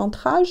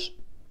recentrage,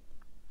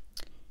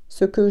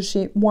 ce que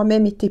j'ai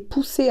moi-même été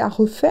poussée à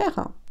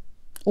refaire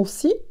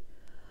aussi,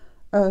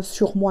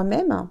 sur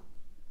moi-même,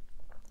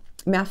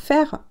 mais à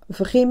faire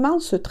vraiment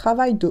ce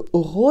travail de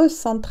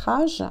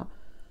recentrage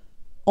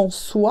en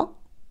soi,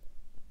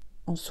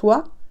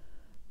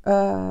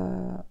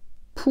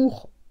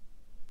 pour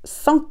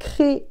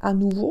s'ancrer à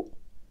nouveau,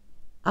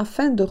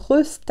 afin de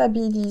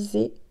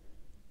restabiliser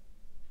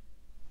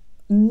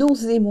nos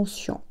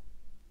émotions.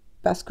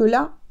 Parce que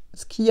là,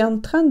 ce qui est en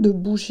train de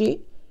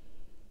bouger,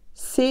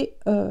 c'est,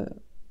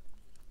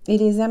 et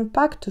les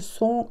impacts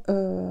sont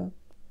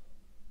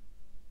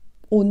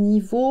au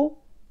niveau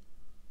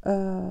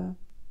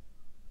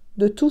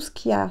de tout ce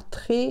qui a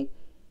trait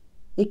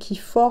et qui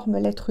forme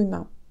l'être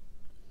humain,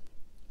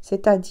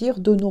 c'est-à-dire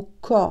de nos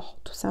corps,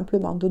 tout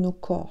simplement, de nos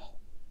corps.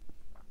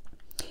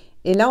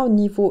 Et là, au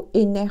niveau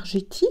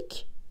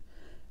énergétique,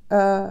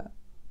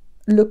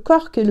 le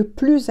corps qui est le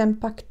plus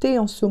impacté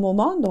en ce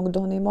moment, donc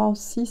donnez-moi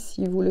aussi,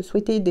 si vous le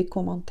souhaitez, des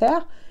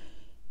commentaires,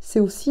 c'est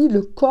aussi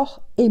le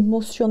corps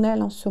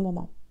émotionnel en ce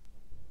moment.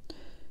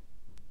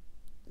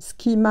 Ce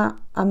qui m'a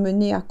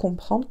amené à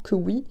comprendre que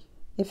oui,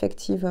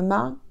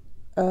 effectivement,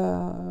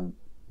 on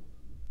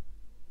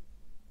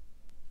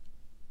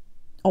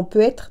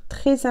peut être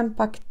très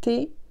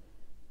impacté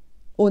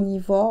au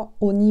niveau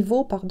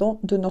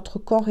de notre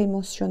corps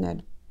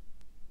émotionnel,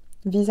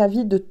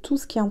 vis-à-vis de tout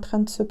ce qui est en train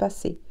de se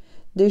passer.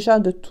 Déjà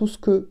de tout ce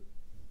que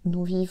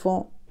nous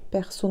vivons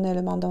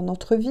personnellement dans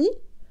notre vie,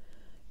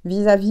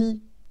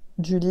 vis-à-vis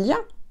du lien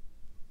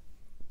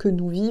que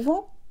nous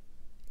vivons,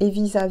 et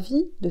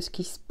vis-à-vis de ce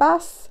qui se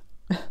passe,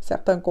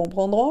 certains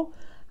comprendront,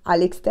 à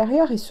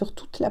l'extérieur et sur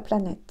toute la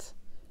planète.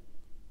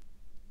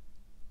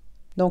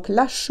 Donc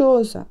la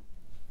chose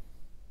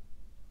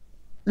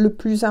le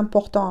plus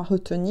important à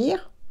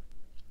retenir,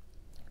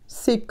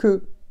 c'est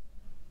que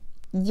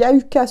il y a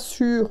eu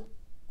cassure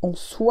en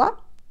soi,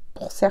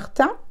 pour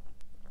certains,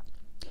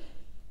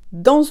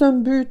 dans un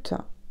but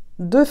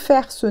de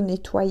faire ce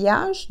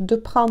nettoyage, de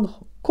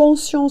prendre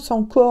conscience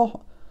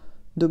encore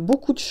de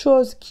beaucoup de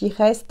choses qui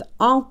restent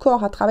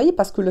encore à travailler,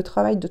 parce que le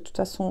travail, de toute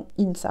façon,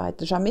 il ne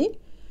s'arrête jamais.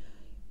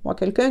 Moi,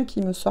 quelqu'un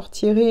qui me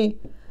sortirait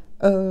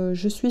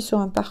je suis sur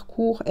un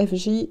parcours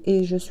FJ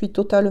et je suis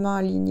totalement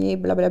alignée,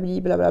 blablabli,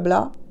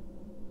 blablabla.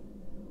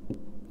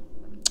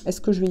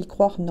 Est-ce que je vais y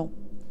croire? Non.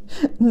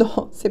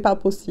 Non, c'est pas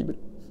possible.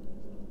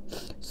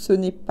 Ce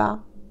n'est pas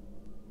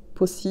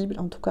possible,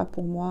 en tout cas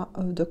pour moi,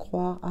 de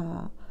croire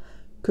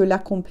que la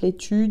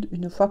complétude,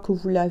 une fois que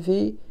vous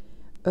l'avez,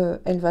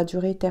 elle va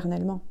durer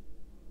éternellement.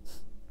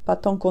 Pas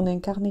tant qu'on est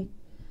incarné.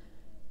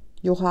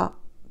 Il y aura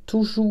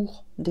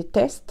toujours des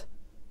tests,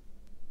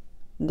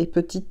 des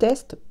petits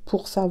tests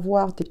pour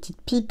savoir, des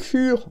petites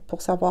piqûres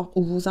pour savoir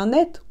où vous en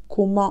êtes,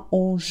 comment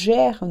on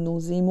gère nos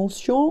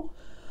émotions,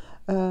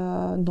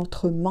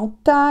 notre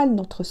mental,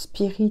 notre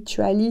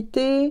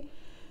spiritualité.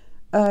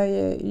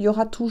 Il y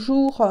aura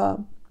toujours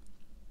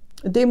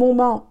des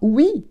moments,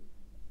 oui,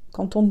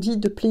 quand on dit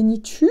de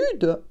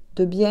plénitude,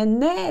 de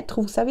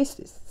bien-être, vous savez,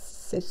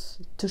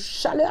 cette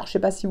chaleur, je ne sais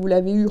pas si vous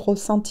l'avez eu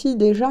ressenti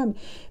déjà,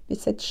 mais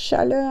cette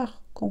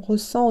chaleur qu'on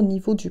ressent au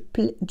niveau du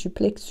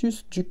plexus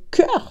du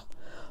cœur,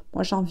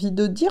 moi j'ai envie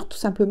de dire tout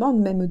simplement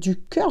même du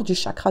cœur, du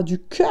chakra du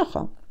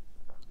cœur,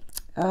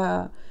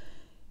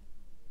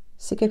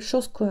 c'est quelque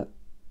chose que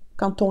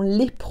quand on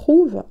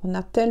l'éprouve, on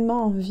a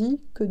tellement envie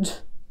que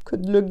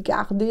de le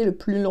garder le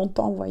plus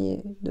longtemps, vous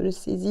voyez, de le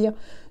saisir,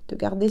 de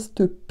garder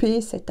cette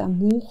paix, cet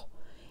amour.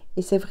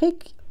 Et c'est vrai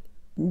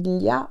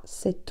qu'il y a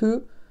cette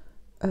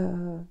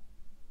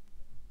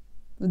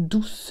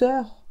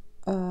douceur,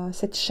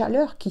 cette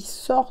chaleur qui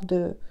sort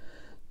de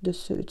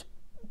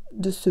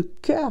ce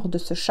cœur, de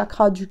ce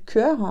chakra du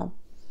cœur.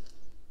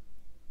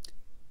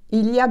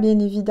 Il y a bien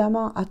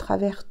évidemment à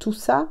travers tout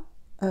ça,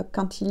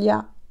 quand il y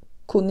a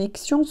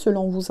connexion,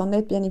 selon où vous en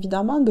êtes bien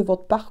évidemment, de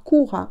votre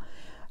parcours, hein.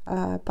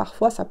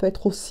 Parfois ça peut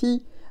être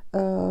aussi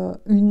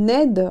une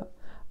aide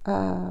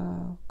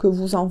que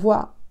vous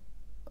envoie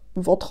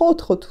votre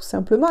autre tout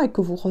simplement et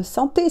que vous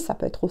ressentez. Ça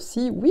peut être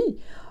aussi, oui,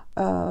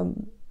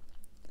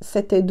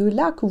 cette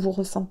aide-là que vous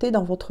ressentez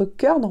dans votre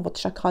cœur, dans votre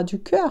chakra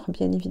du cœur,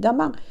 bien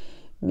évidemment.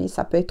 mais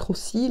ça peut être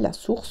aussi la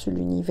source,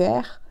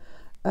 l'univers,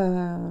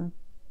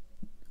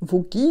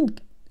 vos guides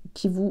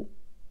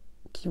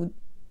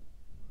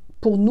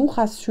pour nous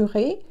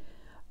rassurer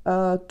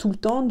tout le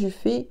temps du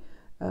fait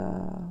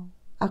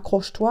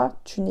accroche-toi,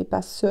 tu n'es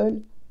pas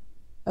seul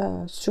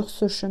sur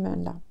ce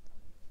chemin-là.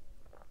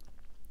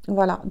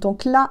 Voilà,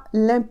 donc là,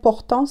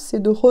 l'important, c'est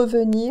de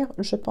revenir,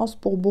 je pense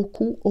pour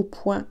beaucoup, au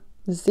point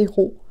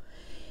zéro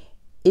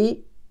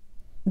et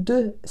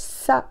de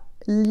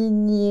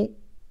s'aligner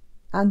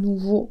à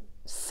nouveau,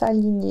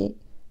 s'aligner,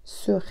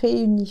 se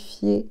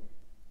réunifier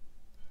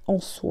en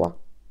soi.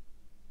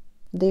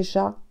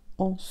 Déjà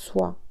en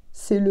soi,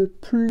 c'est le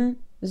plus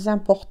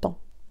important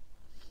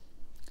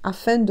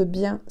afin de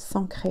bien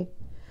s'ancrer.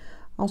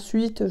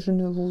 Ensuite, je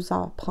ne vous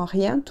apprends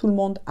rien, tout le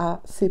monde a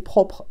ses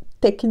propres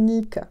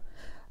techniques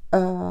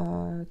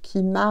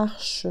qui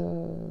marchent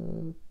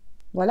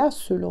voilà,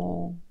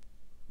 selon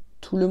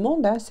tout le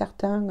monde. Hein.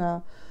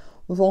 Certains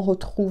vont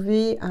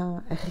retrouver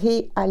un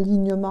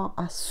réalignement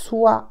à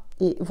soi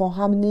et vont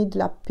ramener de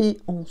la paix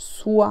en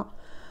soi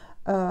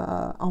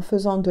en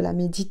faisant de la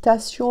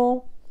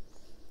méditation.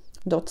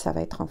 D'autres, ça va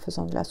être en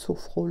faisant de la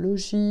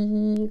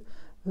sophrologie.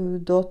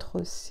 D'autres,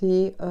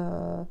 c'est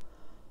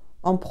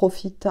en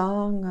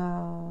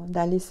profitant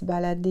d'aller se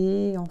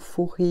balader en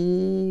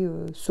forêt,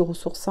 se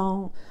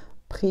ressourçant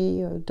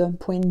près d'un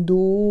point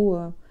d'eau,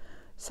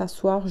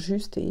 s'asseoir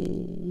juste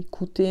et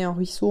écouter un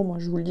ruisseau. Moi,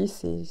 je vous le dis,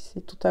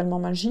 c'est totalement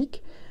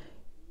magique.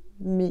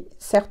 Mais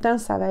certains,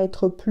 ça va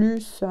être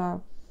plus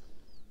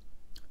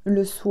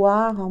le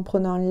soir, en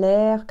prenant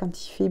l'air,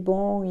 quand il fait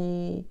bon,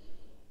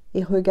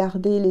 et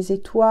regarder les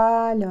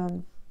étoiles.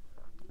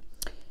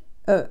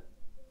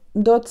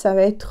 D'autres, ça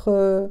va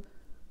être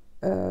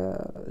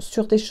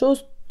sur des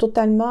choses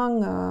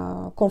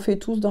totalement qu'on fait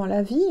tous dans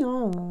la vie,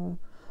 hein,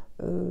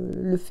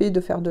 le fait de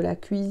faire de la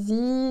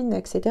cuisine,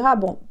 etc.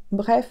 Bon,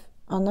 bref,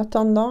 en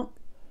attendant,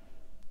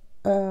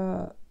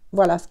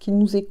 voilà, ce qui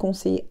nous est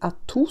conseillé à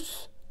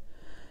tous,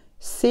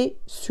 c'est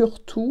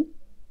surtout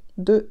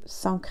de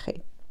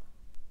s'ancrer.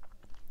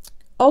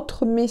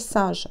 Autre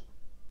message,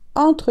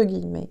 entre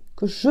guillemets,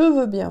 que je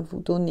veux bien vous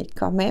donner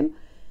quand même,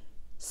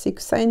 c'est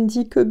que ça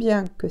indique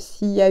bien que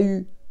s'il y a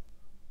eu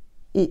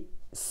et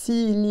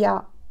s'il y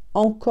a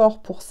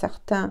encore pour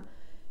certains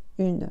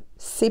une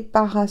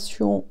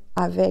séparation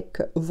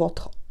avec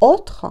votre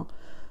autre,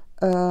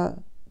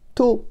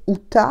 tôt ou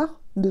tard,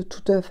 de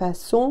toute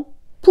façon,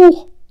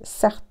 pour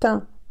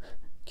certains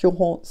qui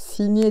auront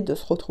signé de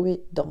se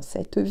retrouver dans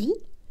cette vie,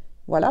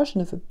 voilà, je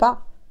ne veux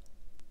pas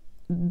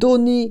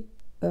donner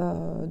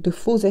de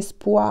faux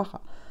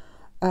espoirs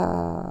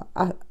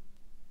à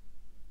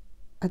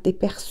des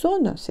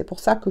personnes. C'est pour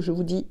ça que je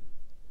vous dis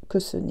que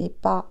ce n'est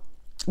pas...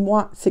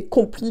 Moi, c'est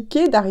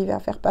compliqué d'arriver à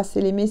faire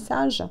passer les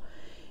messages,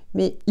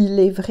 mais il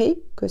est vrai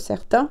que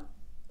certains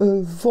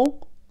vont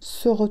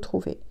se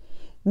retrouver.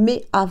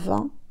 Mais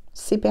avant,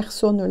 ces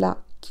personnes-là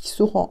qui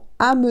seront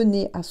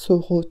amenées à se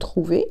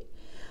retrouver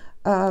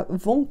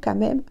vont quand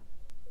même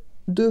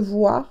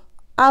devoir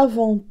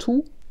avant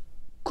tout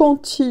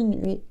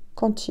continuer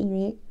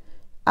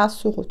à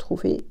se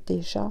retrouver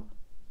déjà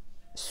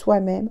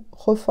soi-même,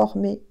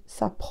 reformer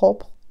sa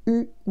propre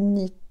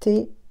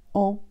unité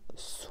en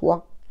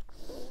soi.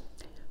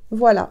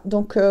 Voilà,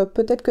 donc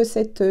peut-être que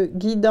cette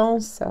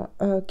guidance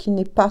qui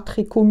n'est pas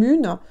très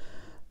commune,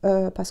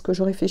 parce que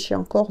je réfléchis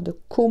encore de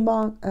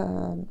comment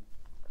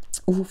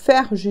vous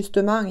faire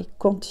justement et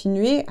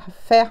continuer à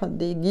faire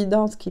des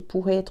guidances qui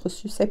pourraient être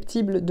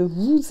susceptibles de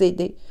vous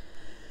aider,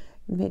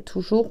 mais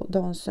toujours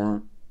dans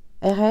un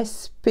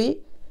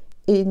respect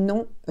et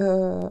non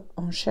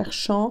en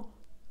cherchant,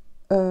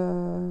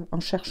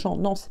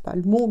 non, c'est pas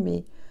le mot,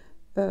 mais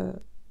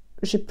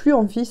j'ai plus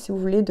envie, si vous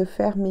voulez, de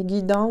faire mes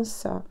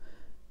guidances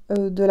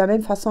de la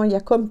même façon. Il y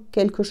a comme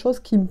quelque chose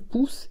qui me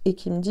pousse et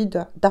qui me dit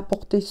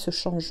d'apporter ce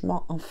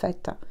changement, en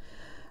fait.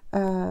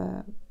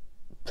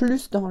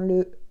 Plus dans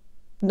le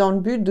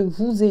but de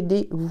vous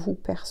aider, vous,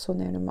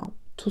 personnellement,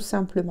 tout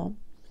simplement.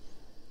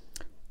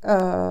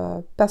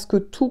 Parce que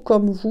tout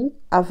comme vous,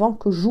 avant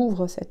que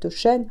j'ouvre cette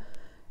chaîne,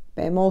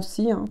 ben moi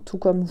aussi, hein, tout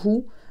comme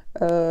vous,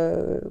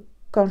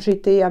 quand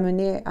j'étais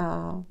amenée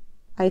à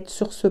être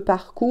sur ce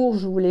parcours,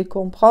 je voulais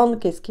comprendre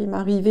qu'est-ce qui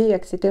m'arrivait,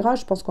 etc.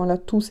 Je pense qu'on l'a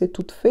tous et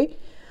toutes fait.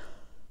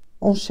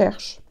 On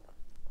cherche.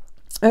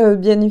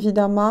 Bien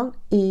évidemment,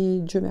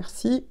 et Dieu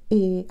merci,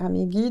 et à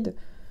mes guides,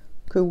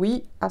 que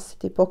oui, à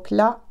cette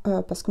époque-là,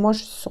 parce que moi,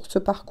 je suis sur ce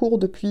parcours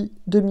depuis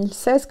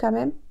 2016 quand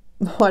même,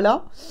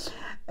 voilà.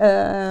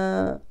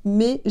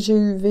 Mais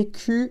j'ai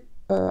vécu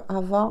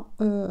avant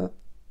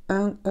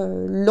un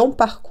long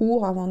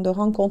parcours avant de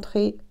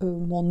rencontrer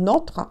mon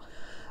autre,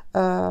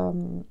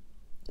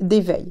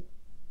 d'éveil.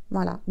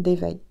 Voilà,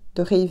 d'éveil,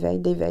 de réveil,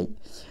 d'éveil.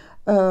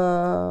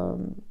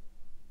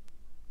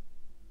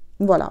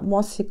 Voilà,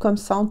 moi c'est comme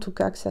ça en tout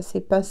cas que ça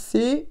s'est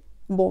passé.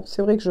 Bon,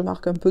 c'est vrai que je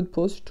marque un peu de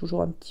pause, je suis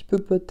toujours un petit peu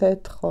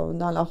peut-être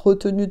dans la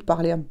retenue de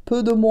parler un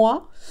peu de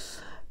moi,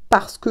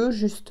 parce que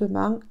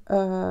justement,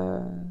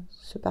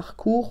 ce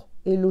parcours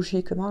est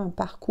logiquement un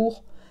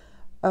parcours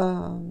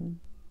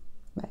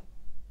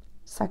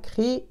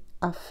sacré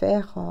à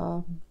faire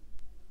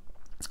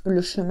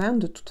le chemin.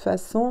 De toute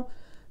façon,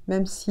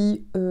 même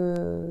si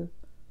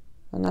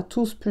on a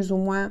tous plus ou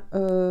moins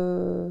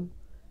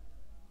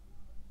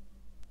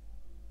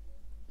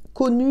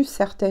connu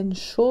certaines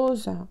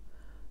choses,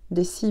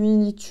 des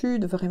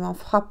similitudes vraiment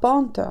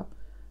frappantes,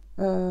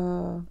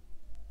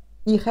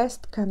 il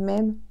reste quand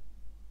même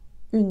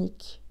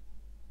unique.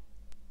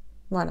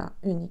 Voilà,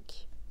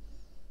 unique.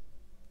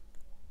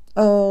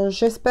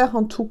 J'espère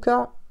en tout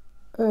cas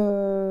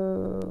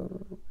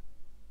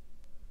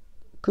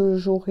que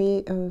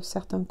j'aurai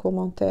certains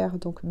commentaires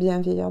donc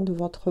bienveillants de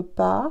votre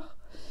part.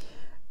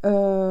 Ça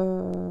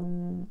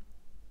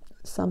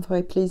me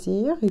ferait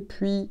plaisir. Et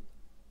puis,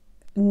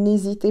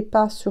 n'hésitez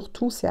pas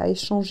surtout, c'est à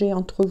échanger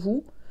entre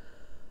vous,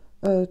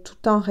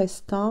 tout en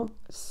restant,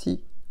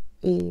 si,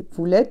 et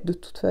vous l'êtes de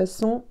toute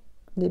façon,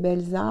 des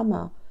belles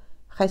âmes,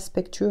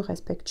 respectueux,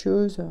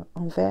 respectueuses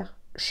envers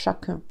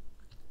chacun.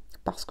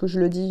 Parce que je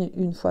le dis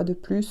une fois de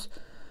plus,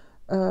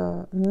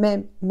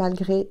 même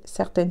malgré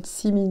certaines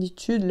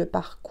similitudes, le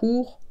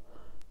parcours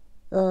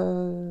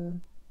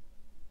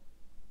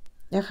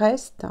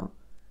reste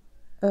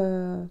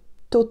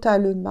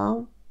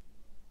totalement,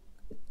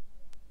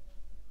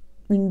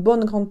 une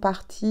bonne grande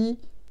partie,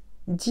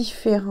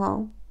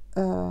 différent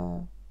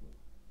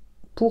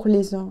pour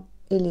les uns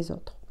et les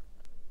autres.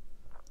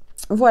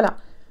 Voilà,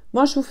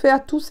 moi je vous fais à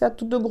tous et à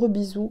toutes de gros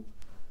bisous.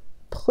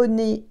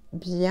 Prenez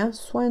bien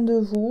soin de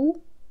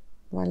vous,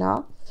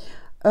 voilà,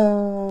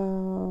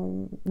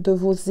 de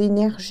vos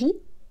énergies.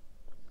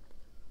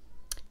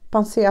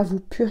 Pensez à vous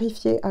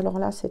purifier, alors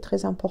là c'est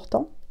très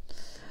important.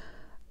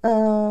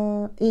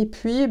 Et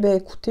puis, ben,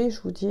 écoutez,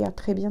 je vous dis à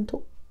très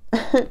bientôt.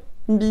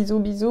 Bisous,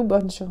 bisous,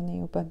 bonne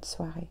journée ou bonne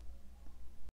soirée.